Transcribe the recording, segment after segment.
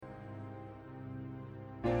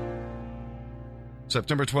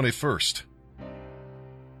September 21st.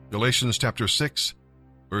 Galatians chapter 6,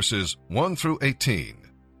 verses 1 through 18.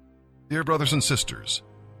 Dear brothers and sisters,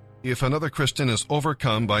 if another Christian is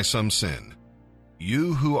overcome by some sin,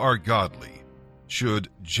 you who are godly should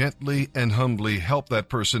gently and humbly help that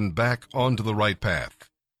person back onto the right path.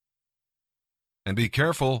 And be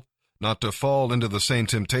careful not to fall into the same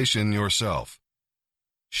temptation yourself.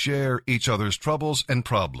 Share each other's troubles and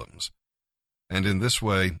problems, and in this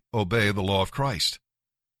way obey the law of Christ.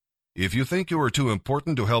 If you think you are too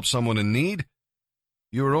important to help someone in need,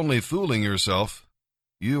 you are only fooling yourself.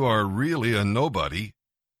 You are really a nobody.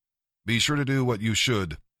 Be sure to do what you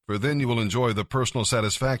should, for then you will enjoy the personal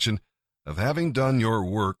satisfaction of having done your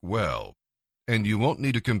work well, and you won't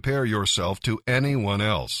need to compare yourself to anyone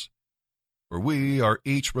else, for we are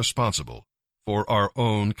each responsible for our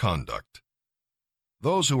own conduct.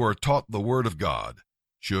 Those who are taught the Word of God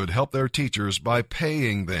should help their teachers by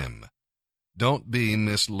paying them. Don't be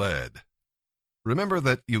misled. Remember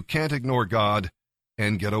that you can't ignore God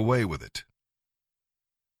and get away with it.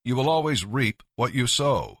 You will always reap what you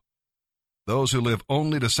sow. Those who live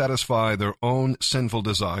only to satisfy their own sinful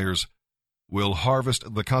desires will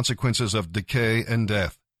harvest the consequences of decay and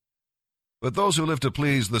death. But those who live to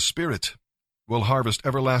please the Spirit will harvest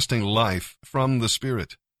everlasting life from the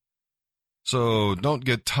Spirit. So don't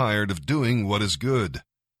get tired of doing what is good.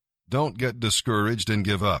 Don't get discouraged and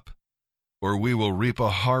give up, or we will reap a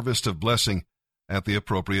harvest of blessing at the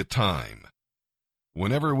appropriate time.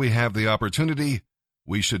 Whenever we have the opportunity,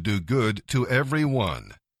 we should do good to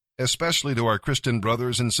everyone, especially to our Christian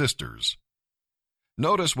brothers and sisters.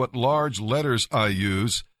 Notice what large letters I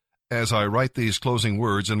use as I write these closing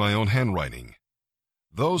words in my own handwriting.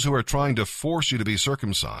 Those who are trying to force you to be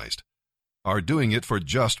circumcised are doing it for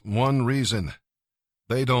just one reason.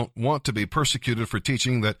 They don't want to be persecuted for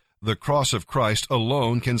teaching that the cross of Christ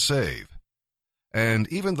alone can save. And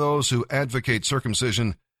even those who advocate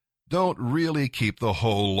circumcision don't really keep the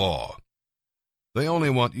whole law. They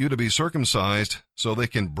only want you to be circumcised so they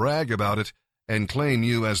can brag about it and claim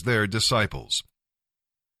you as their disciples.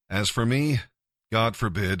 As for me, God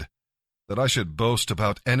forbid that I should boast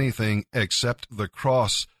about anything except the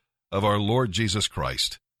cross of our Lord Jesus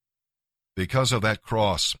Christ. Because of that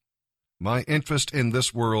cross, my interest in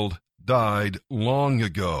this world died long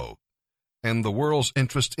ago, and the world's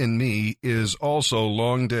interest in me is also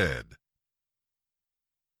long dead.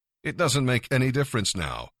 It doesn't make any difference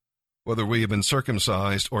now whether we have been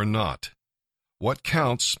circumcised or not. What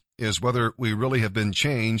counts is whether we really have been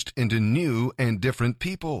changed into new and different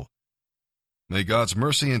people. May God's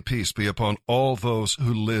mercy and peace be upon all those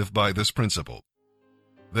who live by this principle.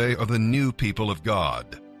 They are the new people of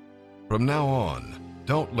God. From now on,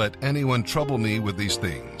 don't let anyone trouble me with these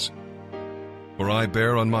things. For I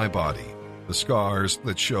bear on my body the scars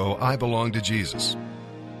that show I belong to Jesus.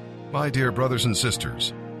 My dear brothers and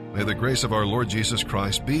sisters, may the grace of our Lord Jesus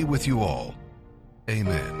Christ be with you all.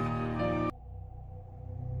 Amen.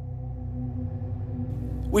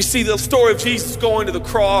 We see the story of Jesus going to the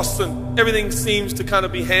cross, and everything seems to kind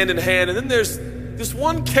of be hand in hand. And then there's this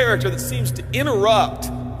one character that seems to interrupt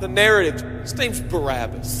the narrative. His name's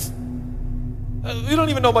Barabbas. We don't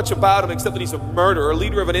even know much about him except that he's a murderer, a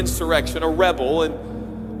leader of an insurrection, a rebel.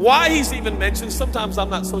 And why he's even mentioned, sometimes I'm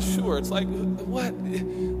not so sure. It's like, what?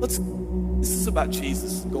 This is about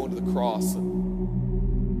Jesus going to the cross.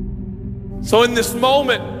 So in this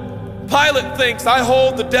moment, Pilate thinks, I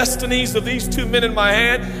hold the destinies of these two men in my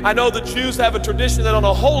hand. I know the Jews have a tradition that on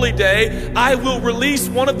a holy day, I will release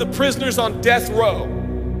one of the prisoners on death row.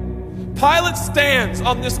 Pilate stands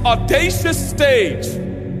on this audacious stage,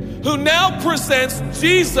 who now presents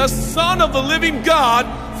Jesus, Son of the living God,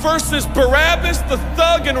 versus Barabbas, the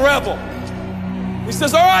thug and rebel. He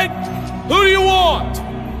says, all right, who do you want?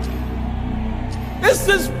 This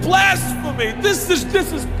is blasphemy. This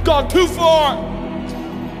has gone too far.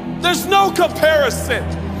 There's no comparison.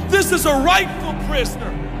 This is a rightful prisoner,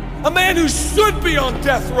 a man who should be on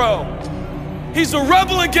death row. He's a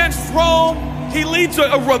rebel against Rome. He leads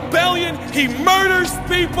a rebellion. He murders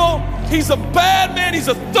people. He's a bad man. He's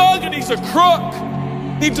a thug and he's a crook.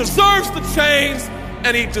 He deserves the chains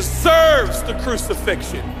and he deserves the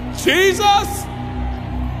crucifixion. Jesus,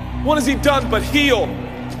 what has he done but heal,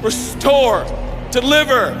 restore,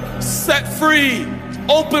 deliver, set free,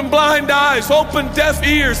 open blind eyes, open deaf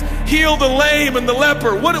ears, heal the lame and the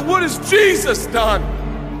leper? What has Jesus done?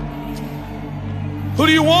 Who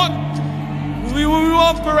do you want? We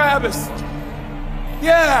want Barabbas.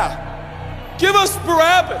 Yeah, give us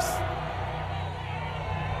Barabbas.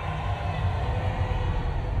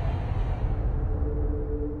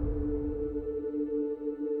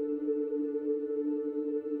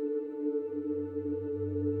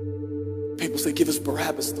 People say, give us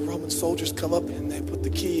Barabbas. The Roman soldiers come up and they put the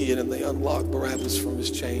key in and they unlock Barabbas from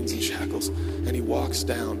his chains and shackles. And he walks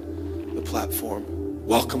down the platform,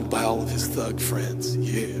 welcomed by all of his thug friends.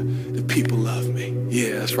 Yeah, the people love me.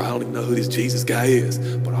 Yeah, that's right. I don't even know who this Jesus guy is,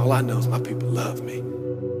 but all I know is my people love me.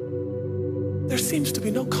 There seems to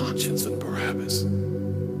be no conscience in Barabbas.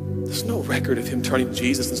 There's no record of him turning to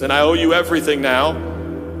Jesus and saying, I owe you everything now,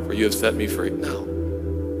 for you have set me free. No,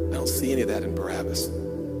 I don't see any of that in Barabbas.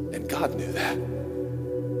 And God knew that.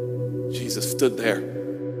 Jesus stood there,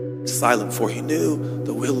 silent, for he knew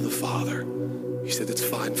the will of the Father. He said, it's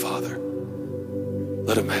fine, Father.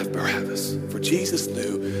 Let him have Barabbas. For Jesus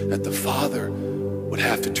knew that the Father would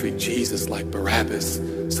have to treat Jesus like Barabbas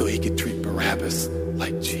so he could treat Barabbas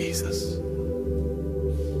like Jesus.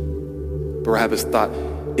 Barabbas thought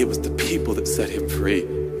it was the people that set him free.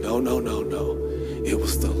 No, no, no, no. It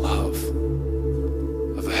was the love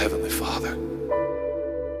of a heavenly Father.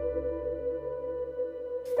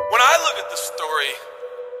 When I look at this story,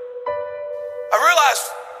 I realize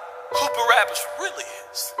who Barabbas really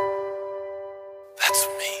is. That's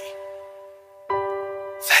me.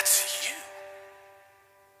 That's you.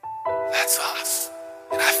 That's us.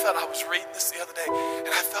 And I felt, I was reading this the other day, and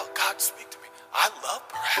I felt God speak to me. I love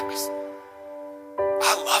Barabbas.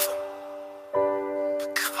 I love him.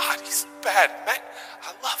 But God, he's bad, man.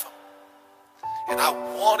 I love him. And I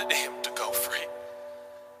wanted him to go free.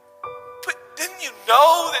 But didn't you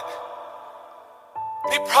know that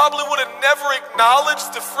he probably would have never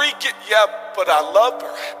acknowledged the free gift? Yeah, but I love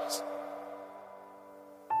Barabbas.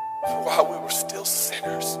 For while we were still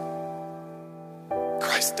sinners,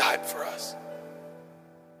 Christ died for us.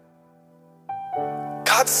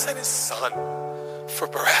 God sent his son for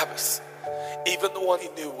Barabbas, even the one he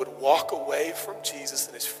knew would walk away from Jesus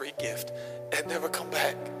and his free gift and never come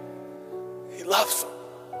back. He loves him.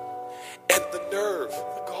 And the nerve,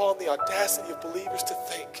 the gall, and the audacity of believers to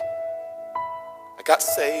think, I got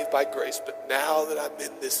saved by grace, but now that I'm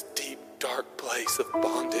in this deep, dark place of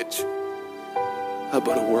bondage, I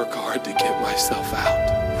better work hard to get myself out.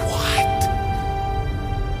 What?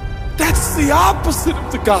 That's the opposite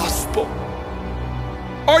of the gospel.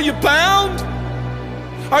 Are you bound?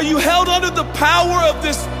 Are you held under the power of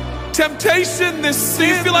this temptation, this sin?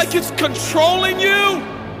 Do you feel like it's controlling you?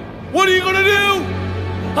 What are you going to do?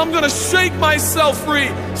 I'm going to shake myself free.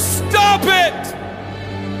 Stop it!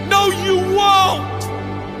 No, you won't.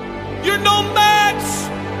 You're no match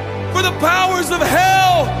for the powers of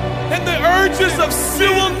hell, and the urges of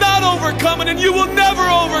sin will not overcome it, and you will never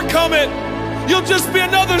overcome it. You'll just be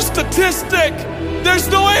another statistic. There's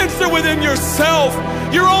no answer within yourself.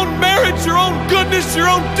 Your own marriage, your own goodness, your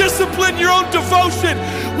own discipline, your own devotion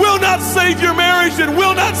will not save your marriage and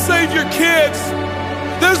will not save your kids.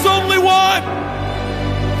 There's only one,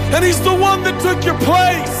 and he's the one that took your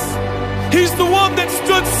place. He's the one that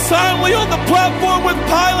stood silently on the platform with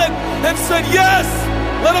Pilate and said, yes,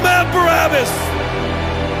 let him have Barabbas.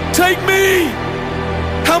 Take me.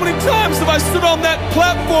 How many times have I stood on that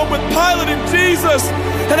platform with Pilate and Jesus,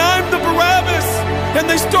 and I'm the Barabbas, and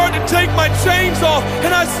they start to take my chains off,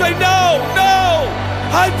 and I say, no, no,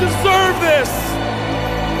 I deserve this.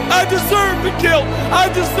 I deserve the guilt. I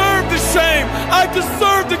deserve the shame. I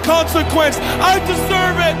deserve the consequence. I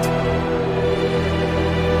deserve it.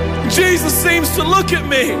 Jesus seems to look at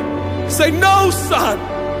me and say, no, son,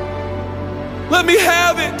 let me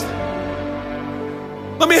have it.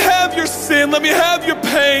 Let me have your sin. Let me have your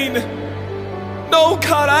pain. No,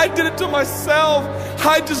 God, I did it to myself.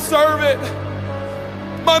 I deserve it.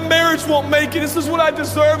 My marriage won't make it. This is what I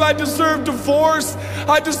deserve. I deserve divorce.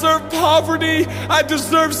 I deserve poverty. I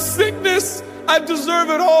deserve sickness. I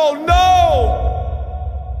deserve it all. No!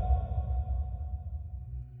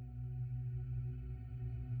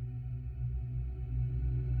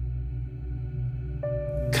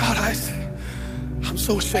 God, I'm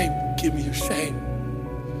so ashamed. Give me your shame.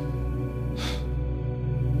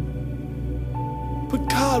 But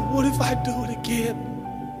God, what if I do it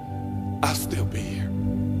again? I'll still be here.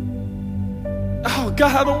 Oh,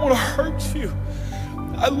 God, I don't want to hurt you.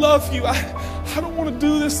 I love you. I don't want to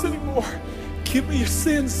do this anymore. Give me your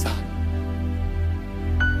sin, son.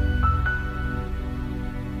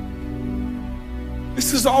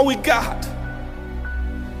 This is all we got.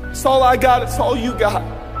 It's all I got. It's all you got.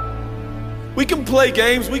 We can play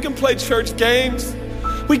games. We can play church games.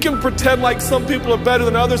 We can pretend like some people are better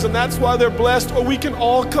than others and that's why they're blessed, or we can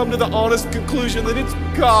all come to the honest conclusion that it's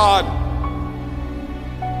God.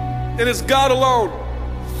 And it's God alone.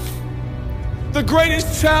 The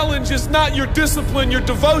greatest challenge is not your discipline, your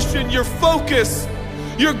devotion, your focus.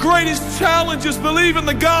 Your greatest challenge is believing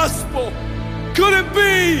the gospel. Could it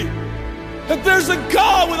be that there's a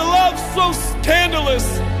God with a love so scandalous,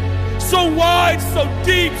 so wide, so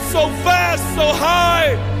deep, so vast, so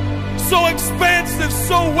high, so expansive,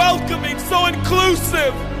 so welcoming, so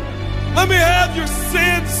inclusive. Let me have your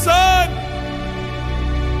sin, son.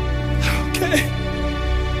 Okay.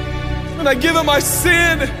 And I give him my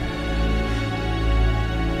sin.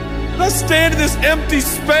 And I stand in this empty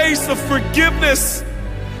space of forgiveness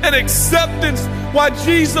and acceptance while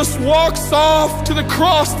Jesus walks off to the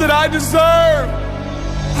cross that I deserve.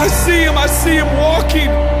 I see him walking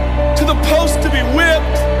to the post to be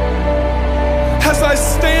whipped. As I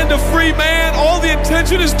stand a free man, all the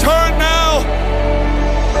attention is turned now.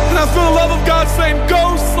 And I feel the love of God saying,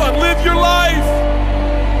 go, son, live your life.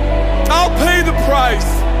 I'll pay the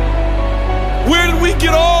price. Where did we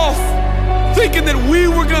get off? Thinking that we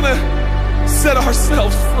were gonna set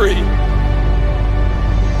ourselves free.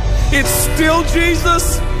 It's still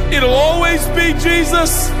Jesus. It'll always be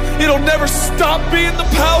Jesus. It'll never stop being the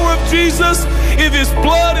power of Jesus. If his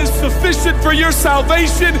blood is sufficient for your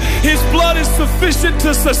salvation, his blood is sufficient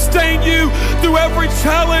to sustain you through every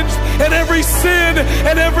challenge and every sin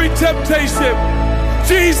and every temptation.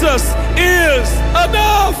 Jesus is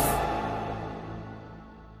enough.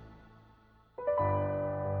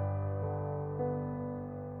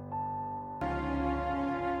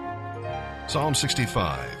 Psalm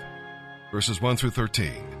 65, verses 1 through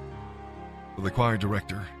 13. For the choir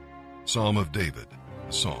director, Psalm of David,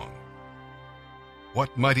 a song.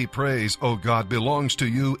 What mighty praise, O God, belongs to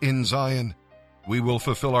you in Zion. We will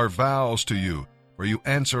fulfill our vows to you, for you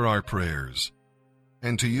answer our prayers.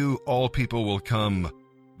 And to you all people will come.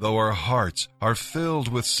 Though our hearts are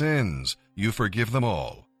filled with sins, you forgive them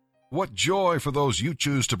all. What joy for those you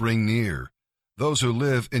choose to bring near, those who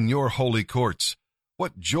live in your holy courts.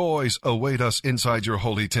 What joys await us inside your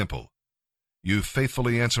holy temple. You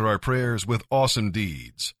faithfully answer our prayers with awesome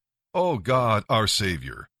deeds. O God, our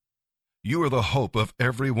Savior, you are the hope of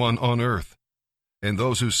everyone on earth and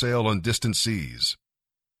those who sail on distant seas.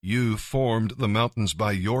 You formed the mountains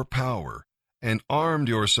by your power and armed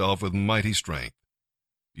yourself with mighty strength.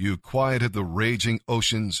 You quieted the raging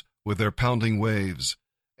oceans with their pounding waves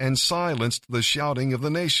and silenced the shouting of the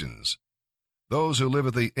nations. Those who live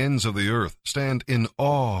at the ends of the earth stand in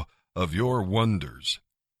awe of your wonders.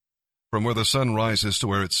 From where the sun rises to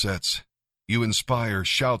where it sets, you inspire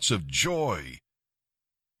shouts of joy.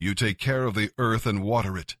 You take care of the earth and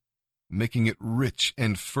water it, making it rich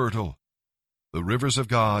and fertile. The rivers of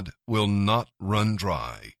God will not run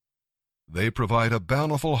dry. They provide a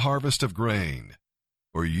bountiful harvest of grain,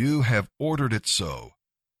 for you have ordered it so.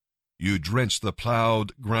 You drench the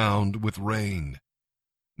plowed ground with rain,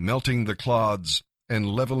 melting the clods and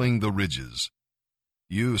leveling the ridges.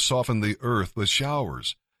 You soften the earth with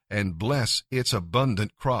showers and bless its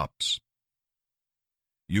abundant crops.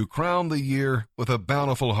 You crown the year with a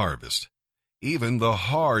bountiful harvest. Even the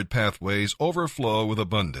hard pathways overflow with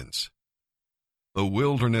abundance. The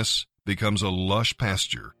wilderness becomes a lush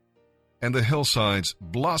pasture, and the hillsides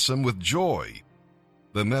blossom with joy.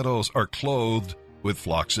 The meadows are clothed with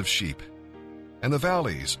flocks of sheep, and the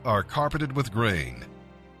valleys are carpeted with grain.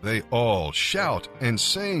 They all shout and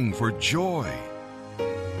sing for joy.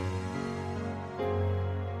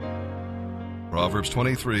 Proverbs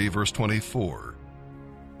 23, verse 24.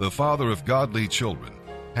 The father of godly children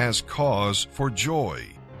has cause for joy.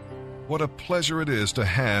 What a pleasure it is to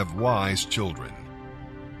have wise children.